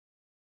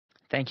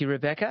Thank you,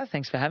 Rebecca.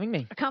 Thanks for having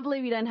me. I can't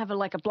believe you don't have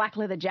a black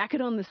leather jacket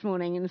on this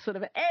morning and sort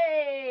of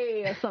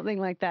hey or something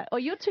like that. Oh,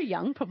 you're too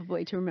young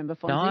probably to remember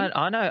Fonzi. No,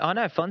 I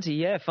know Fonzi.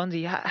 Yeah,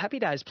 Fonzi. Happy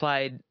Days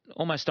played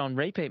almost on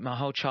repeat my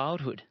whole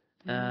childhood.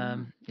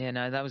 That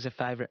was a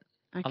favourite.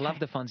 Okay. I love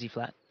the Fonzi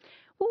flat.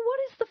 Well, what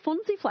is the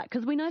Fonzi flat?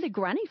 Because we know the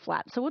granny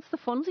flat. So what's the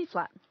Fonzi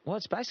flat? Well,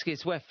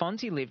 it's where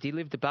Fonzi lived. He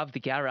lived above the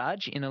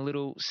garage in a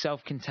little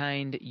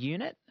self-contained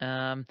unit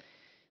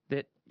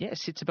that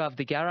sits above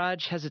the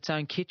garage, has its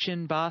own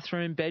kitchen,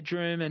 bathroom,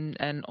 bedroom,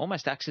 and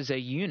almost acts as a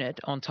unit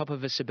on top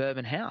of a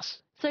suburban house.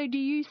 So do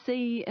you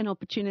see an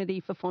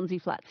opportunity for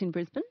Fonzi flats in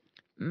Brisbane?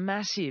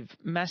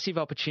 Massive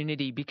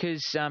opportunity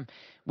because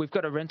we've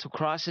got a rental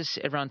crisis.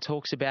 Everyone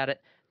talks about it.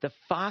 The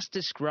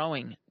fastest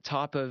growing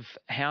type of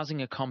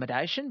housing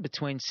accommodation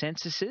between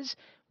censuses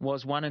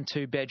was 1 and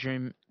 2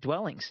 bedroom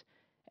dwellings.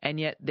 And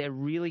yet they're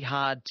really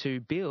hard to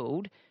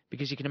build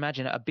because you can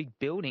imagine a big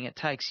building, it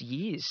takes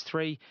years,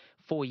 3-4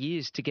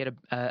 years to get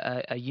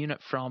a unit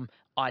from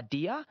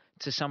idea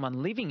to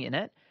someone living in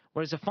it.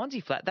 Whereas a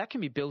Fonzi flat, that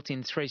can be built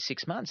in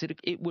 3-6 months.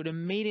 It would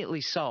immediately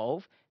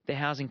solve the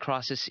housing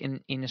crisis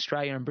in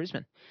Australia and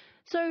Brisbane.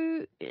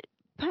 So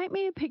paint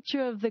me a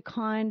picture of the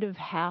kind of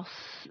house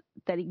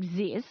that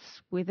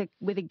exists with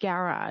a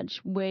garage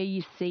where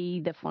you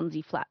see the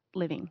Fonzi flat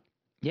living.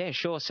 Yeah,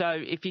 sure. So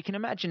if you can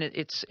imagine it,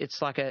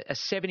 it's like a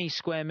 70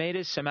 square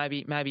metres, so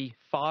maybe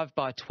 5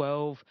 by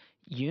 12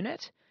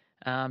 unit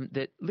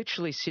that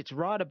literally sits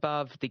right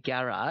above the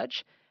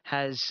garage,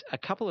 has a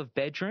couple of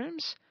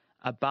bedrooms,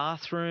 a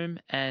bathroom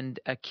and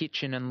a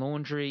kitchen and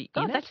laundry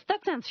in it.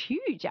 That sounds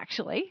huge,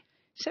 actually.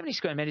 70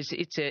 square metres,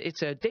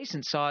 it's a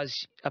decent size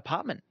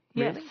apartment,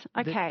 really, yes,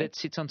 okay. that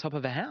sits on top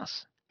of a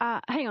house.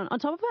 Hang on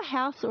top of a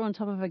house or on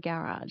top of a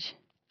garage?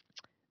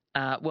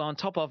 Well, on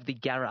top of the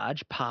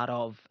garage part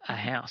of a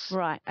house.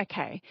 Right,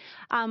 okay.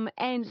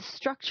 And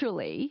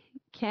structurally,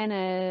 can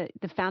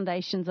the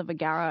foundations of a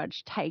garage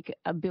take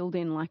a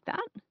build-in like that?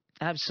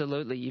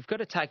 Absolutely. You've got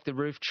to take the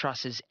roof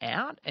trusses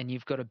out and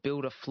you've got to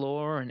build a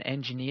floor and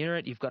engineer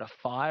it. You've got to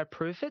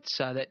fireproof it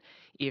so that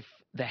if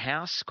the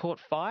house caught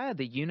fire,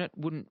 the unit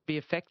wouldn't be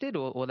affected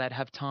or they'd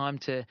have time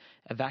to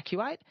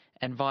evacuate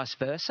and vice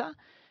versa.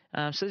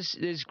 So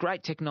there's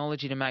great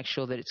technology to make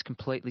sure that it's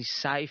completely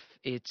safe.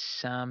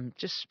 It's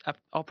just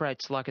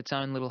operates like its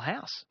own little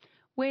house.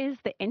 Where's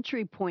the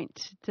entry point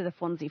to the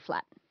Fonzi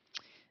flat?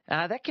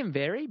 That can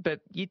vary,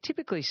 but you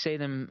typically see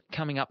them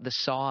coming up the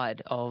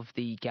side of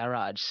the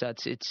garage. So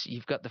it's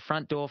you've got the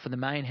front door for the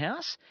main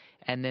house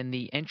and then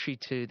the entry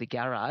to the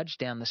garage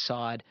down the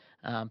side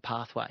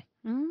pathway.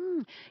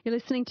 You're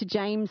listening to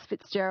James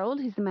Fitzgerald,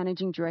 who's the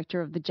Managing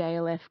Director of the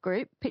JLF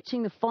Group,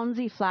 pitching the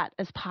Fonzi flat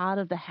as part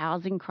of the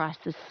housing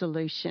crisis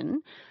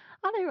solution.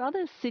 Are there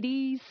other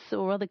cities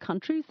or other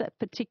countries that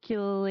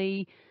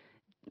particularly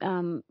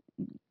do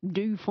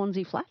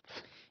Fonzi flats?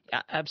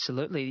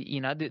 Absolutely.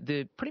 You know,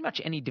 the pretty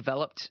much any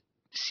developed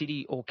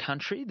city or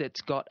country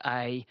that's got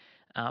a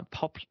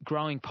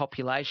growing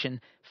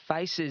population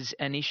faces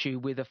an issue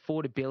with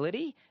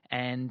affordability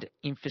and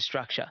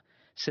infrastructure.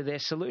 So their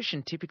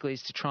solution typically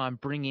is to try and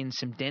bring in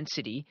some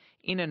density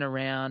in and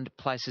around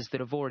places that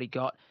have already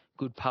got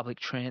good public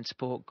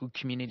transport, good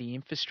community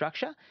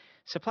infrastructure.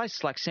 So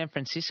places like San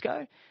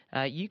Francisco,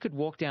 you could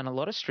walk down a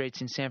lot of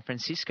streets in San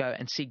Francisco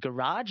and see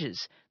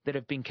garages that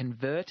have been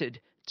converted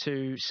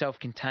to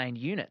self-contained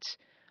units.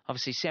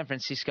 Obviously, San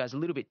Francisco is a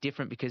little bit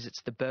different because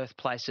it's the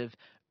birthplace of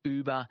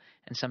Uber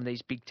and some of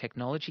these big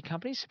technology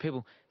companies. So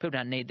people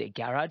don't need their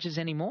garages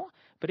anymore,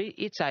 but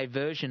it's a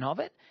version of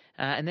it.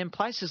 And then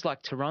places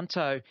like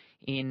Toronto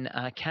in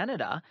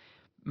Canada,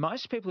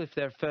 most people, if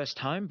they're a first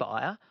home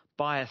buyer,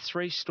 buy a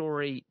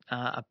 3-storey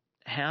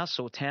house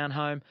or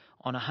townhome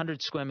on a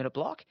 100 square metre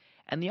block.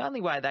 And the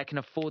only way they can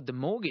afford the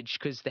mortgage,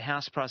 because the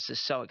house price is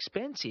so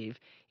expensive,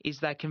 is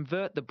they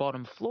convert the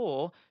bottom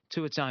floor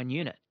to its own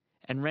unit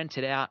and rent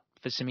it out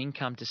for some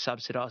income to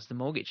subsidise the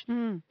mortgage.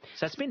 So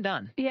it's been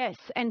done. Yes,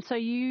 and so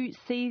you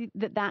see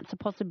that that's a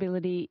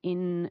possibility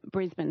in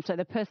Brisbane. So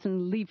the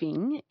person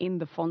living in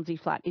the Fonzi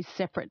flat is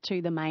separate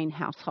to the main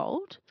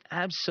household?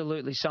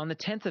 Absolutely. So on the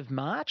 10th of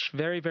March,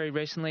 very, very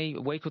recently,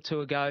 a week or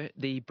two ago,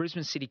 the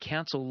Brisbane City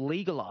Council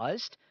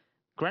legalised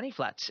granny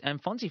flats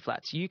and Fonzi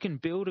flats. You can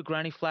build a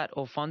granny flat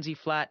or Fonzi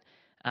flat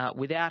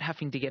without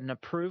having to get an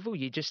approval.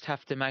 You just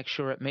have to make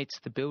sure it meets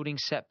the building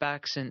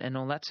setbacks and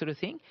all that sort of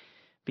thing.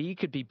 But you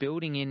could be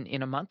building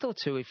in a month or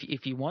two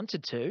if you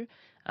wanted to.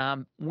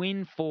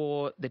 Win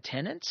for the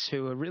tenants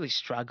who are really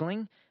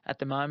struggling at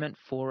the moment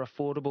for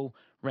affordable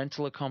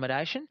rental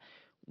accommodation.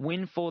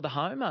 Win for the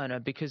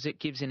homeowner because it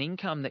gives an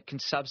income that can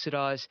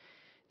subsidise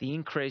the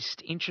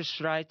increased interest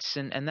rates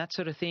and that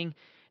sort of thing.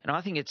 And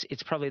I think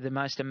it's probably the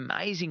most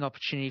amazing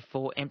opportunity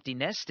for empty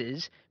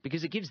nesters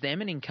because it gives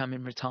them an income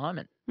in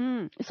retirement.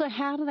 So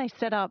how do they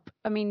set up?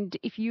 I mean,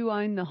 if you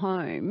own the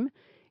home,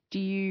 do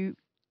you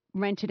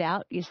rent it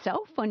out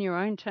yourself on your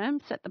own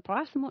terms, set the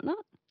price and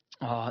whatnot?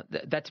 Oh,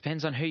 that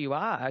depends on who you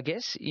are, I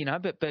guess,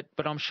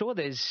 but I'm sure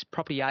there's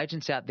property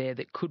agents out there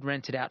that could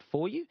rent it out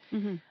for you.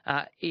 Mm-hmm.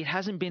 It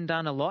hasn't been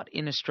done a lot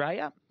in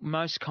Australia.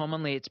 Most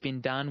commonly it's been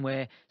done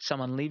where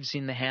someone lives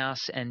in the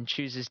house and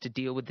chooses to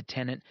deal with the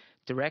tenant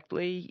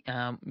directly,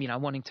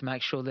 wanting to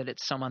make sure that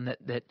it's someone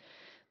that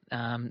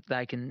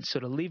they can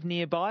sort of live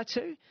nearby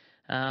to.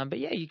 But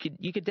yeah, you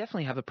could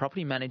definitely have a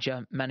property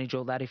manager manage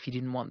all that if you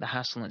didn't want the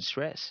hassle and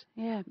stress.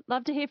 Yeah,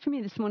 love to hear from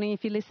you this morning.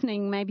 If you're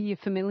listening, maybe you're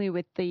familiar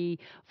with the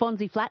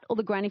Fonzi flat or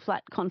the granny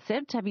flat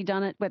concept. Have you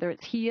done it, whether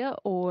it's here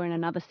or in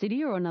another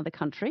city or another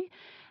country?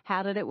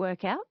 How did it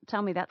work out?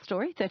 Tell me that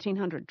story,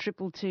 1300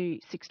 222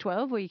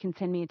 612, or you can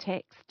send me a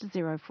text,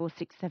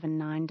 0467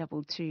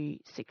 222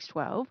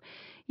 612.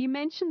 You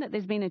mentioned that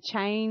there's been a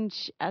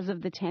change as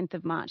of the 10th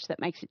of March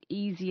that makes it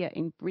easier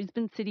in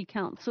Brisbane City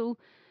Council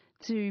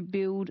to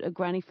build a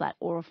granny flat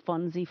or a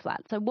Fonzi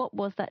flat. So what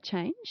was that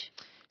change?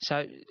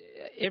 So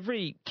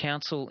every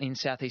council in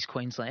southeast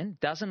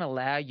Queensland doesn't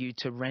allow you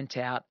to rent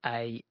out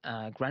a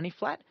granny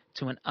flat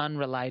to an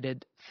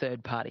unrelated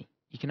third party.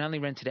 You can only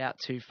rent it out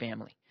to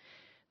family.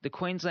 The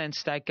Queensland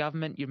state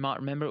government, you might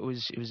remember it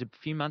was a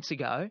few months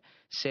ago,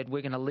 said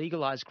we're going to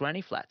legalise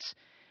granny flats.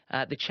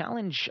 The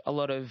challenge a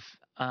lot of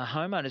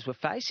homeowners were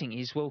facing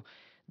is, well,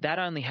 that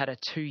only had a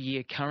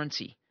 2-year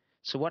currency.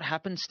 So what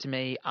happens to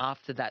me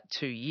after that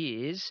 2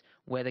 years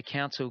where the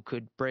council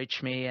could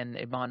breach me and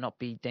it might not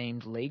be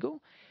deemed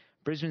legal?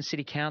 Brisbane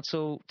City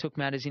Council took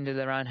matters into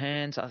their own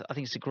hands. I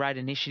think it's a great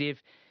initiative,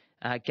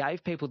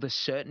 gave people the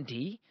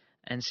certainty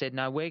and said,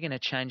 no, we're going to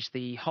change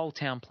the whole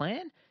town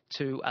plan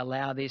to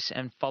allow this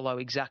and follow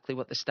exactly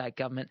what the state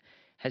government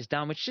has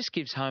done, which just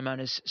gives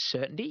homeowners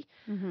certainty.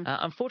 Mm-hmm.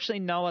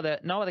 Unfortunately, no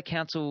other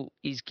council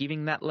is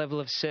giving that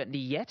level of certainty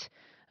yet.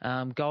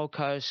 Gold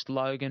Coast,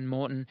 Logan,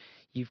 Moreton,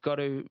 you've got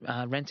to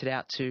rent it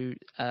out to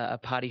a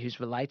party who's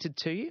related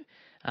to you.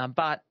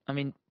 But, I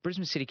mean,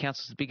 Brisbane City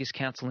Council is the biggest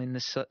council in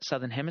the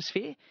Southern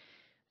Hemisphere.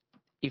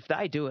 If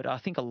they do it, I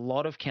think a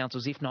lot of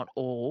councils, if not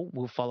all,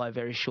 will follow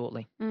very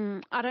shortly.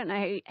 I don't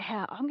know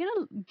how. I'm going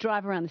to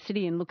drive around the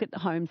city and look at the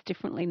homes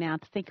differently now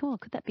to think,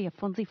 could that be a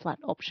Fonzi flat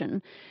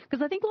option?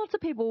 Because I think lots of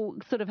people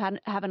sort of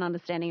have an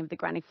understanding of the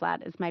granny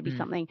flat as maybe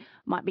something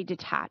might be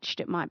detached.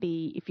 It might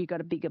be, if you've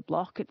got a bigger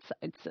block,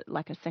 it's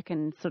like a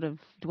second sort of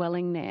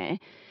dwelling there.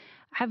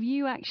 Have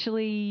you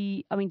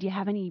actually, do you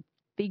have any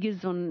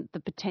figures on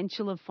the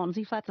potential of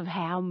Fonzi flats, of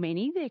how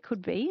many there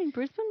could be in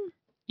Brisbane?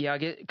 Yeah, I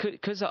guess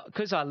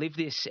because I live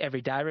this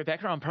every day,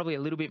 Rebecca, I'm probably a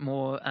little bit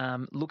more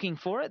looking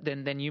for it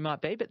than you might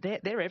be, but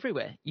they're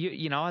everywhere.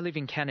 I live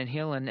in Cannon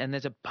Hill and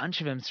there's a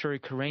bunch of them through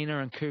Carina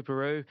and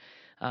Cooperoo.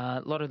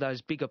 A lot of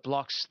those bigger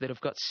blocks that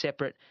have got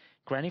separate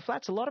granny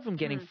flats, a lot of them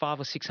getting $500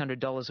 or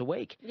 $600 a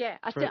week. Yeah,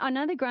 I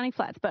know the granny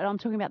flats, but I'm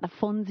talking about the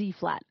Fonzi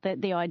flat,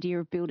 the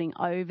idea of building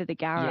over the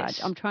garage.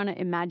 Yes. I'm trying to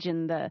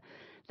imagine the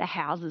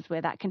houses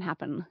where that can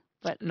happen.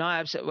 But no,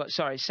 absolutely.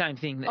 Sorry, same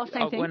thing.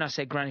 Same thing. When I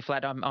say granny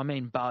flat, I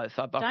mean both.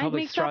 Don't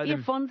mix up your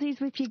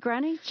Fonzies with your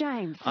grannies,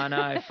 James. I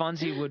know.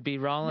 Fonzie would be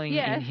rolling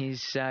in his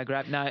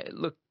grave. No,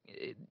 look,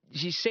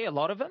 you see a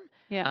lot of them.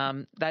 Yeah.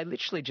 They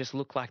literally just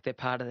look like they're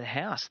part of the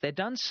house. They're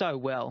done so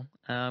well.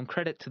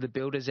 Credit to the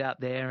builders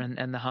out there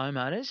and the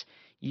homeowners.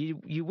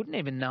 You wouldn't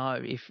even know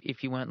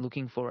if you weren't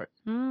looking for it.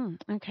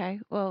 Okay.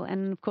 Well,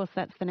 and of course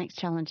that's the next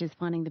challenge, is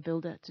finding the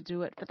builder to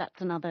do it, but that's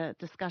another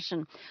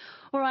discussion.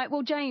 All right.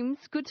 Well, James,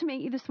 good to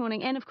meet you this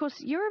morning. And of course,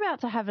 you're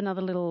about to have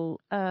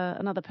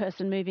another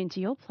person move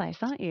into your place,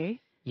 aren't you?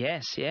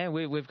 Yes. Yeah.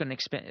 We've got an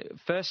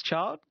first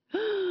child.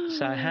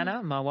 So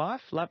Hannah, my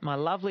wife, my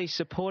lovely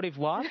supportive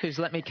wife, who's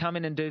let me come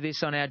in and do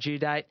this on our due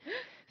date.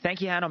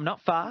 Thank you, Hannah. I'm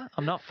not far.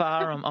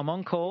 I'm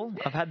on call.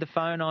 I've had the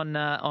phone on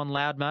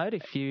loud mode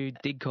if you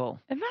did call.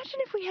 Imagine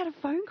if we had a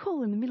phone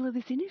call in the middle of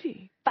this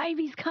interview.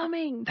 Baby's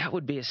coming. That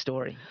would be a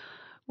story.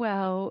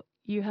 Well,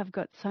 you have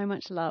got so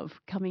much love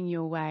coming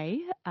your way,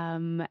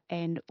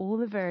 and all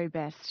the very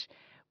best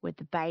with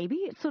the baby.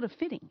 It's sort of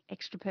fitting.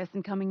 Extra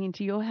person coming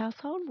into your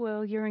household.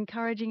 Well, you're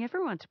encouraging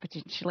everyone to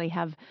potentially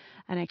have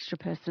an extra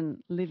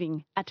person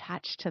living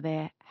attached to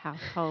their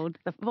household.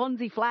 The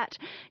Fonzi flat.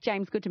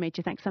 James, good to meet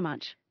you. Thanks so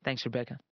much. Thanks, Rebecca.